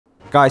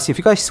Guys, if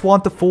you guys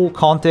want the full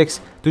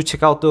context, do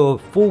check out the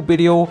full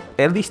video,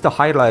 at least the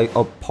highlight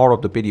of part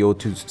of the video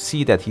to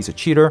see that he's a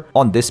cheater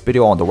on this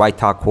video on the right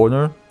top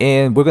corner.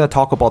 And we're gonna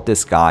talk about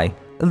this guy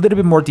a little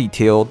bit more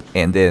detailed,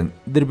 and then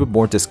a little bit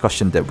more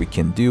discussion that we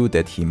can do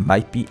that he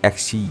might be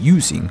actually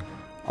using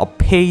a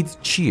paid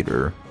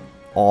cheater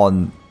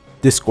on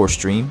Discord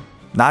stream,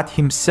 not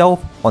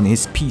himself on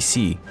his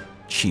PC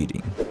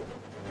cheating.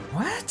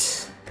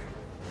 What?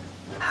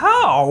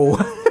 How?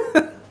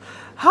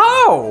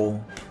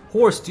 How?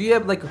 Horse, do you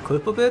have like a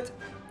clip of it?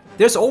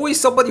 There's always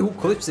somebody who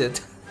clips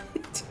it.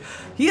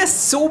 He has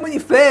so many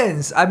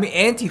fans. I mean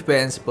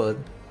anti-fans, but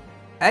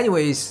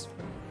anyways,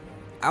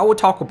 I will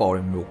talk about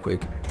him real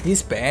quick.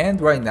 He's banned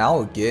right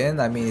now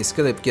again. I mean, it's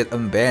gonna get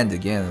unbanned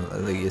again.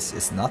 Like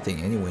it's nothing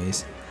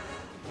anyways.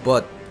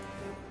 But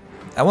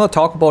I want to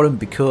talk about him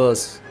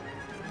because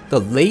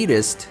the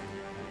latest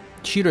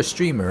cheater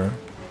streamer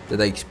that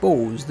I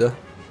exposed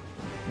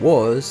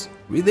was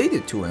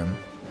related to him.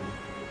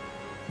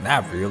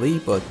 Not really,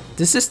 but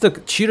this is the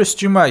cheater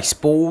streamer I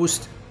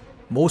exposed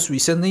most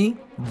recently,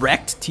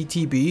 Wrecked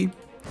TTB,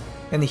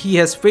 and he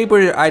has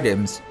favorite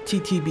items,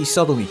 TTB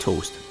Suddenly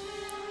Toast.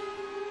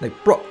 Like,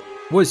 bro,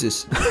 what is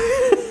this?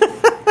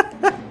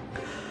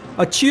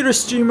 A cheater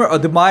streamer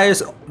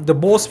admires the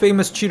most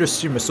famous cheater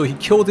streamer, so he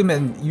killed him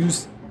and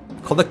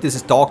collected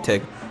his dog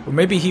tag. Or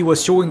maybe he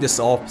was showing this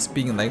off,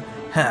 being like,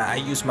 I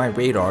used my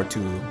radar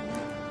to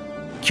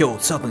kill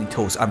Suddenly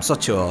Toast. I'm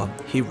such a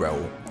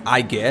hero,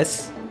 I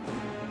guess.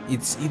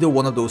 It's either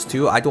one of those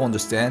two, I don't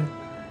understand.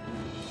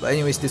 But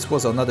anyways, this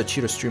was another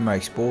cheater streamer I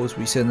exposed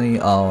recently.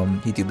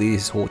 He deleted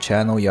his whole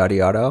channel, yada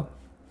yada.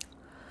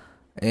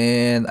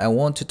 And I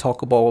want to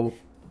talk about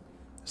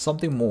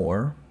something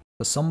more.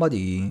 But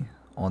somebody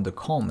on the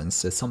comments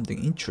said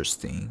something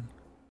interesting.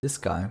 This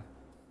guy.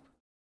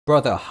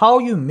 Brother, how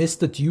you missed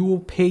the dual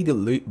paid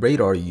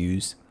radar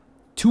use?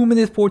 2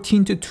 minute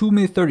 14 to 2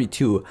 minute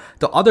 32.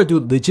 The other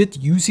dude legit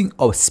using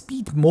a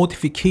speed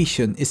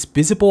modification is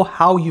visible.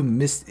 How you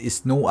missed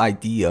is no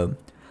idea.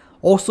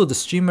 Also, the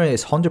streamer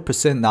is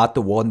 100% not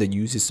the one that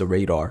uses the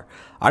radar.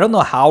 I don't know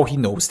how he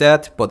knows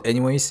that, but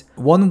anyways,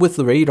 one with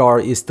the radar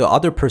is the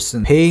other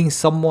person paying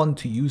someone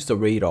to use the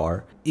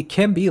radar. It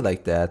can be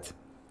like that.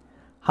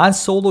 Han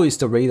Solo is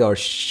the radar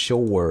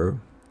shower.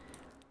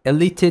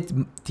 Elite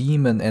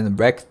Demon and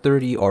Rec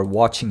 30 are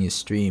watching his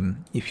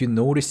stream. If you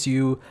notice,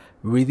 you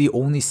really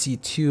only see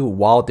 2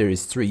 while there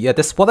is 3. Yeah,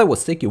 that's what I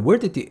was thinking. Where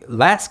did the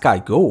last guy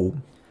go?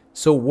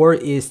 So where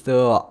is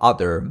the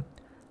other?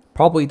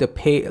 Probably the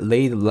pay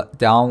laid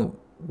down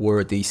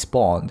where they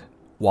spawned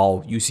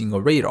while using a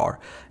radar.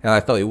 And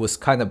I thought it was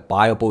kind of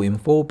viable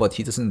info, but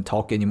he doesn't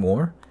talk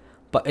anymore.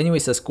 But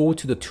anyways, let's go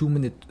to the 2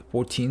 minute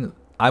 14.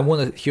 I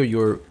want to hear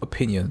your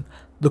opinion.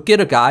 Look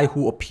at a guy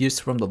who appears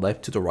from the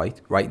left to the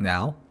right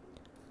now.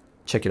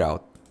 Check it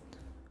out.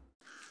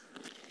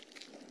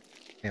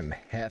 Am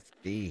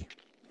hefty.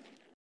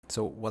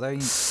 So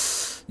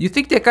you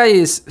think that guy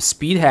is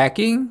speed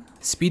hacking?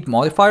 Speed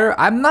modifier?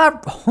 I'm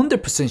not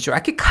 100% sure. I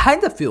can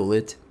kind of feel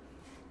it.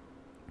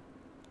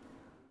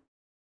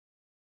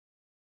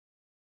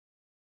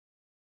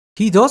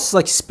 He does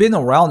like spin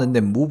around and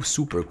then move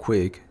super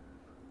quick.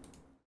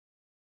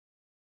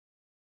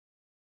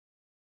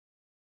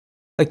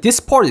 Like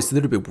this part is a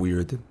little bit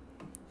weird.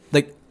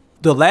 Like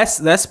the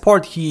last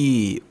part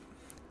he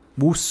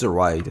moves to the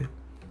right.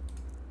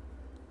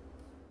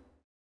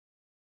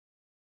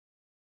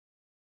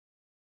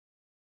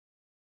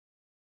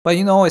 But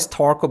you know, it's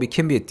Tarkov, it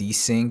can be a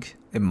desync,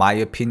 in my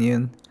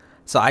opinion.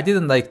 So I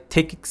didn't like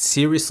take a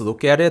serious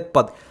look at it,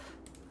 but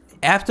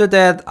after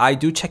that, I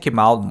do check him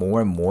out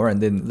more and more. And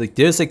then like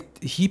there's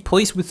like, he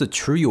plays with a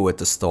trio at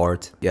the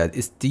start. Yeah,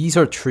 these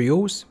are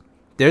trios.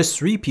 There's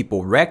 3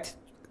 people, Wrecked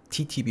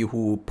TTB,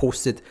 who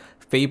posted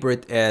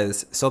favorite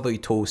as Suddenly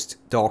Toast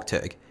dog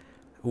tag,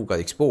 who got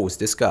exposed,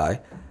 this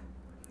guy.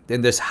 Then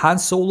there's Han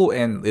Solo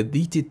and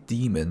Elite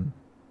Demon.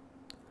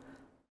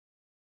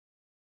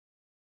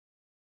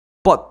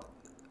 But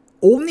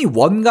only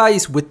one guy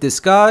is with this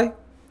guy.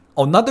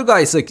 Another guy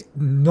is like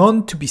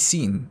none to be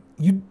seen.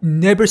 You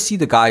never see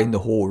the guy in the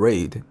whole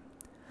raid.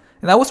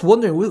 And I was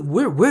wondering,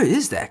 where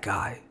is that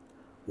guy?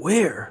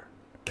 Where?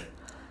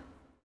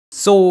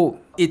 So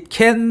it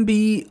can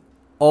be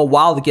a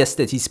wild guess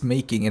that he's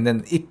making, and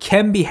then it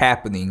can be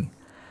happening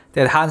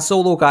that Han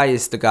Solo guy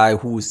is the guy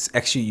who's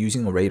actually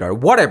using a radar.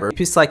 Whatever.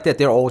 If it's like that,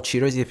 they're all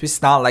cheaters. If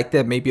it's not like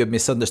that, maybe a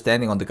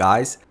misunderstanding on the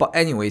guys. But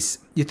anyways,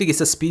 you think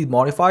it's a speed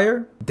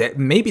modifier?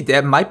 Maybe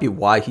that might be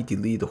why he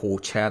deleted the whole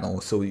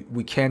channel. So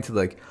we can't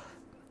like,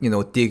 you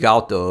know, dig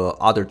out the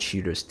other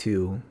cheaters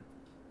too.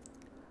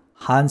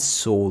 Han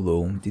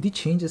Solo. Did he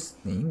change his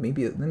name?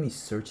 Maybe let me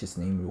search his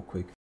name real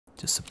quick.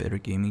 Just a better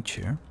gaming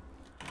chair.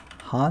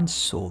 Han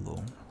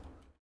Solo.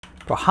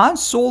 But Han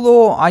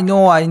Solo, I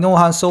know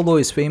Han Solo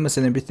is famous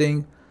and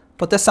everything,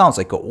 but that sounds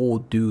like an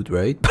old dude,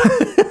 right?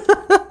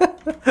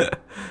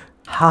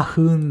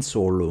 Han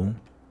Solo.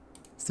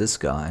 It's this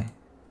guy.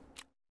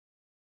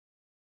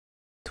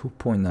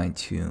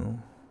 2.92.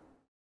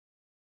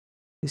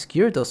 His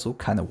gear does look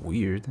kind of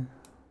weird.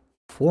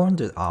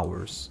 400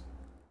 hours.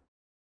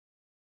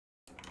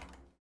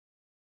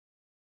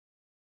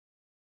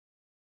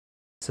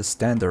 It's a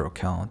standard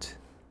account.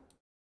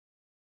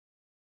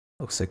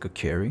 Looks like a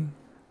carry.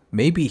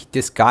 Maybe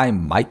this guy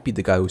might be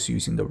the guy who's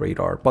using the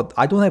radar, but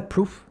I don't have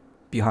proof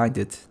behind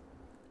it.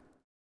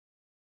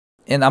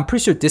 And I'm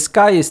pretty sure this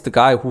guy is the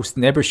guy who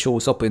never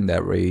shows up in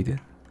that raid.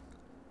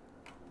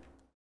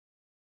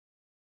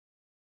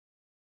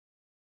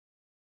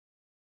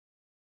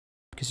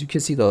 Because you can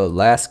see the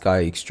last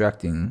guy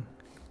extracting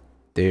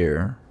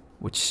there,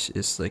 which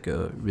is like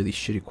a really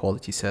shitty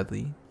quality,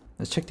 sadly.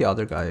 Let's check the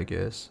other guy, I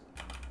guess.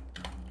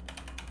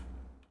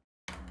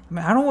 I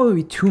mean, I don't want to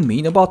be too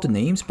mean about the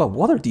names, but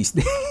what are these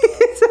names?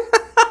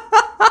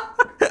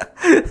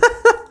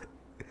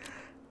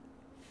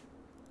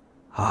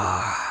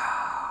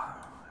 Ah,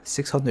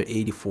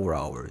 684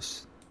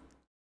 hours.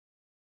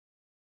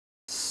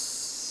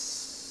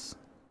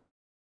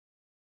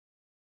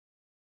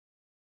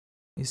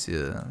 Is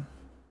a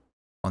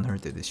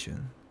unearthed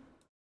edition.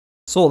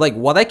 So like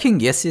what I can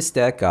guess is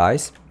that,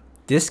 guys,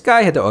 this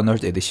guy had the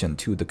unearthed edition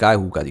too, the guy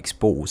who got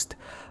exposed.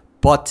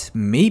 But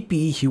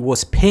maybe he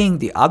was paying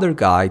the other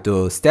guy,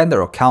 the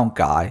standard account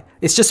guy.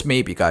 It's just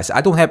maybe, guys.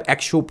 I don't have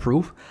actual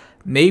proof.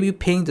 Maybe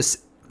paying the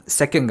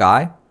second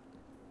guy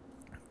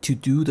to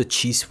do the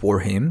cheats for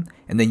him,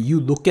 and then you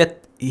look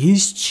at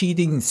his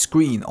cheating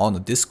screen on the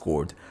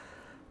Discord,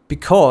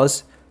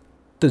 because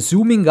the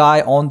zooming guy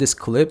on this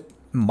clip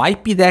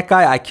might be that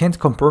guy. I can't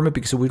confirm it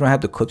because we don't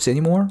have the clips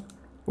anymore.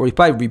 Or if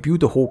I review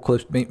the whole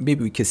clip, maybe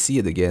we can see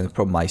it again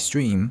from my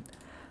stream.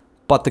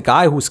 But the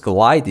guy who's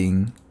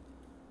gliding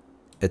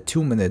at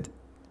 2 minutes,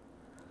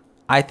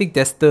 I think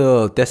that's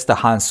the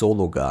Han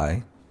Solo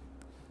guy.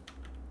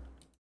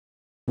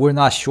 We're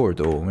not sure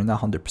though. We're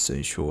not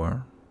 100%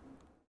 sure.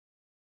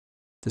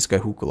 This guy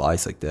who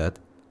glides like that.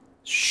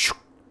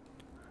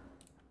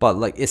 But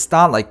like it's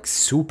not like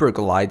super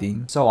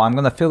gliding. So I'm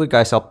gonna fill you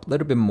guys up a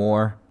little bit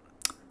more.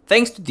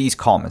 Thanks to these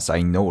comments,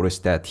 I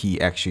noticed that he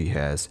actually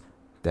has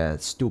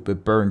that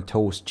stupid burnt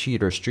toast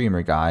cheater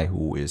streamer guy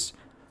who is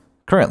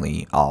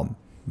currently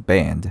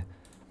banned.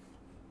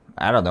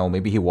 I don't know,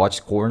 maybe he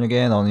watched Corn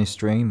again on his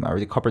stream. I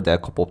already covered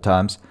that a couple of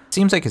times.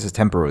 Seems like it's a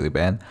temporary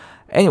ban.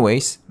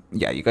 Anyways,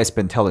 yeah, you guys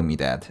been telling me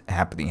that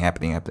happening.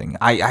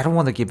 I don't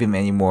want to give him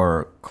any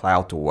more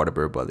clout or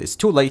whatever, but it's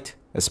too late.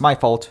 It's my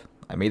fault.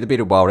 I made a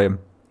video about him.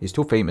 He's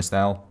too famous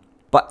now.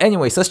 But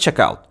anyways, let's check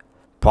out.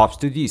 Props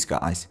to these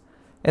guys.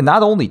 And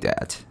not only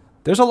that,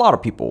 there's a lot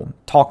of people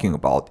talking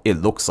about it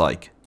looks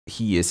like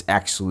he is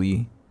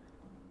actually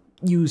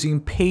using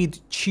paid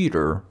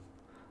cheater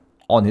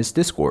on his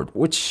Discord,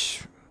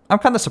 which I'm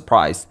kind of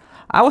surprised.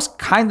 I was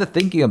kind of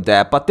thinking of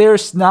that, but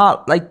there's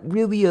not like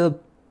really a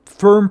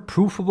firm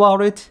proof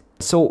about it.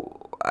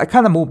 So I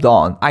kind of moved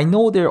on. I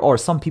know there are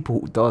some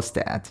people who does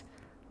that,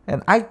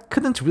 and I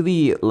couldn't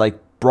really like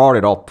brought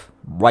it up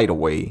right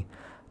away.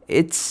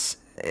 It's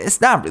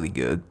not really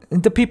good.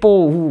 And the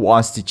people who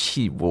wants to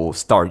cheat will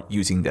start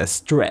using that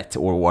strat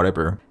or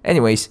whatever.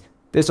 Anyways,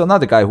 there's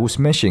another guy who's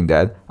mentioning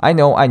that I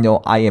know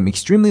I am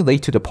extremely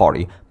late to the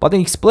party, but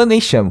the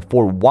explanation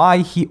for why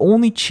he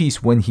only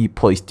cheats when he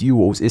plays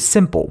duos is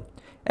simple.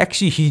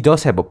 Actually, he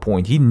does have a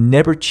point. He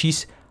never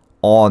cheats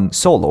on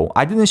solo.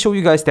 I didn't show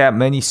you guys that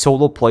many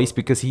solo plays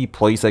because he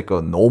plays like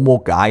a normal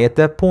guy at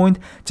that point.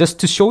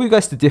 Just to show you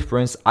guys the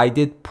difference, I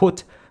did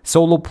put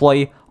solo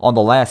play on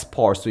the last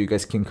part so you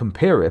guys can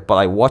compare it. But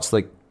I watched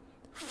like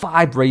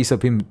 5 raids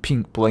of him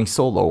playing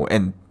solo,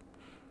 and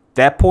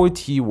that point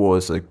he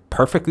was like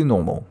perfectly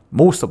normal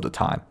most of the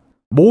time.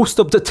 Most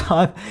of the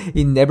time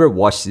he never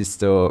watches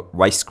the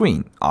right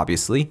screen,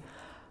 obviously.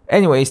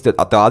 Anyways, the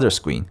other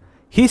screen.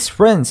 His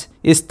friends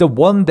is the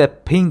one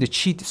that paying the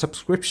cheat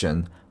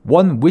subscription,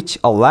 one which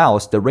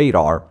allows the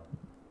radar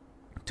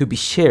to be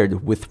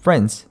shared with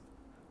friends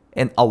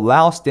and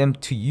allows them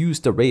to use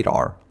the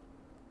radar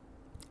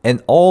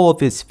and all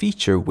of its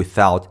feature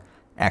without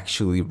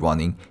actually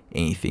running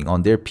anything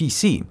on their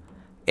PC.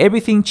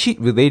 Everything cheat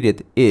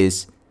related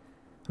is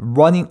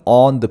running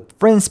on the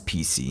friend's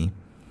PC,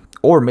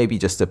 or maybe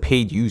just a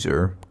paid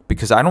user,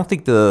 because I don't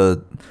think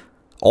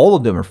all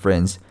of them are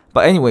friends.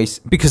 But anyways,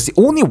 because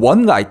only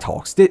one guy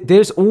talks,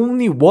 there's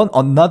only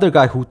another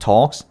guy who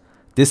talks,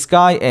 this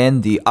guy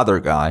and the other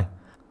guy.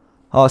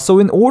 So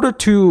in order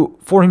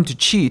for him to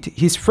cheat,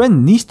 his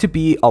friend needs to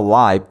be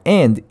alive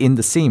and in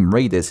the same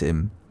raid as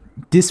him.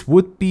 This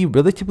would be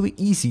relatively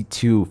easy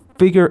to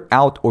figure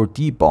out or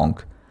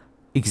debunk.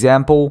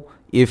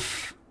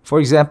 For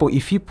example,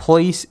 if he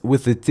plays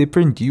with a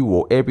different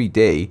duo every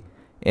day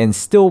and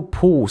still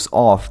pulls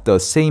off the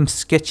same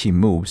sketchy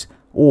moves,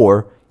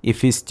 or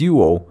if his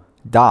duo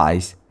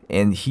dies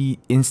and he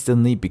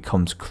instantly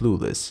becomes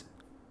clueless.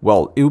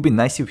 Well, it would be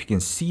nice if you can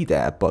see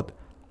that, but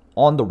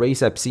on the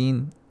raids I've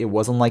seen, it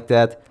wasn't like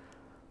that.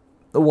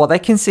 What I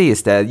can say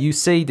is that you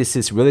say this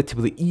is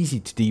relatively easy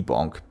to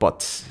debunk,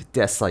 but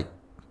that's like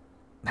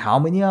how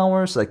many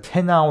hours? Like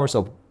 10 hours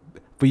of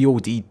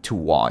VOD to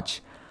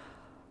watch.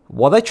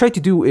 What I try to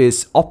do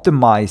is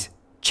optimize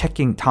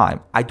checking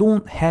time. I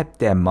don't have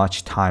that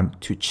much time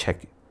to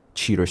check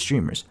cheater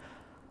streamers.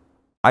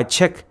 I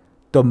check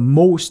the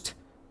most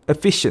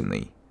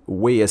efficiently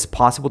way as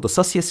possible, the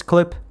sussiest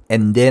clip,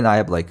 and then I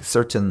have like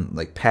certain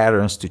like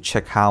patterns to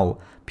check how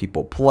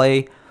people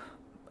play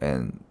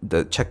and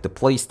check the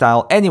play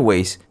style.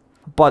 Anyways,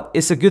 but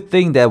it's a good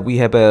thing that we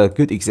have a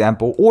good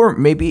example, or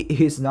maybe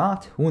he's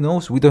not. Who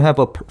knows? We don't have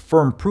a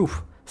firm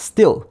proof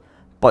still.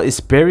 But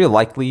it's very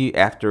likely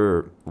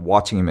after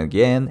watching him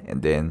again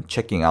and then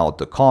checking out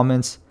the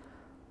comments.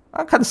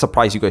 I'm kind of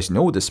surprised you guys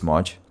know this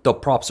much. The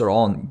props are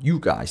on you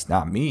guys,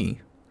 not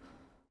me.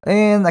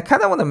 And I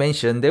kind of want to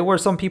mention, there were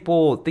some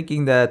people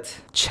thinking that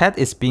chat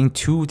is being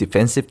too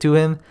defensive to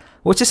him,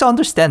 which is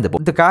understandable.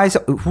 The guys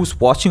who's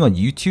watching on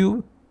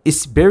YouTube,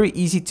 it's very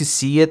easy to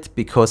see it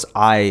because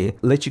I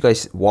let you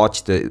guys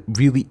watch the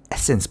really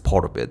essence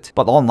part of it.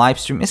 But on live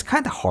stream, it's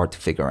kind of hard to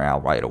figure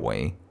out right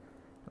away.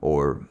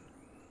 Or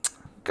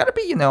gotta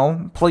be, you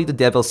know, play the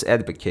devil's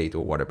advocate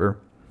or whatever.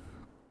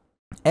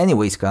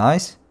 Anyways,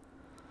 guys,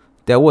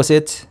 that was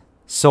it.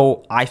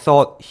 So I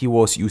thought he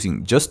was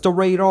using just the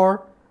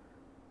radar,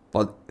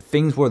 but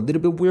things were a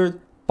little bit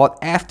weird. But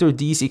after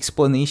these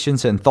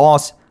explanations and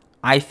thoughts,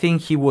 I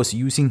think he was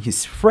using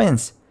his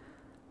friends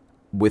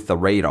with the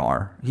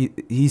radar.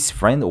 His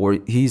friend or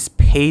his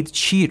paid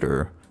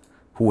cheater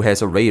who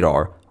has a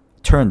radar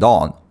turned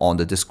on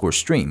the Discord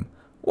stream.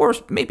 Or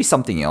maybe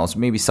something else,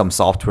 maybe some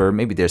software,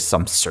 maybe there's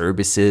some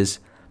services,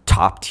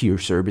 top tier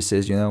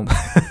services, you know.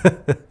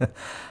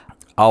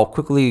 I'll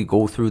quickly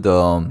go through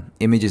the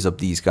images of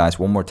these guys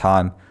one more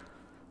time.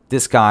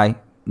 This guy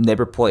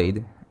never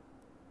played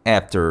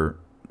after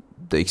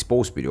the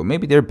exposed video.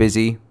 Maybe they're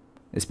busy.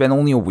 It's been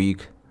only a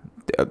week.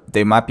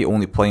 They might be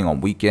only playing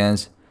on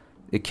weekends.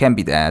 It can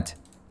be that.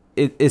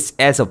 It's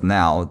as of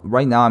now.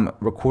 Right now I'm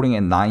recording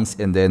at 9th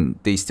and then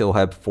they still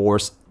have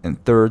 4th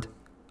and 3rd.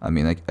 I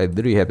mean, I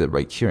literally have it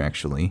right here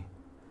actually.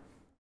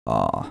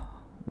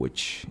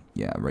 Which,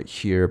 yeah, right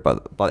here.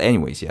 But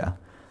anyways, yeah.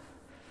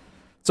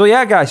 So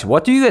yeah, guys,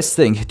 what do you guys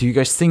think? Do you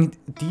guys think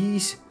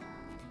these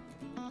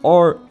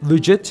are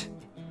legit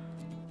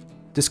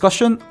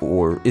discussion?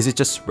 Or is it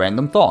just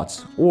random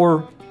thoughts?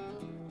 Or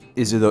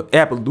is it an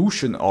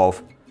evolution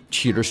of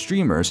cheater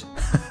streamers?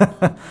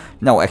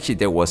 No, actually,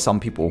 there was some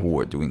people who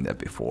were doing that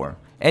before.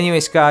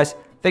 Anyways, guys,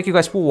 thank you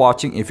guys for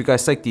watching. If you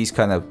guys like these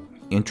kind of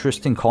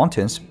interesting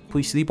contents,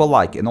 please leave a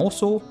like, and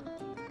also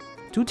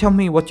do tell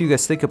me what you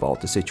guys think about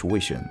the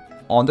situation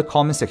on the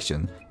comment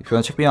section. If you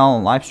want to check me out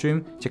on live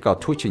stream, check out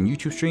Twitch and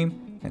YouTube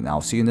stream, and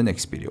I'll see you in the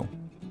next video.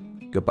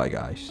 Goodbye,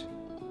 guys.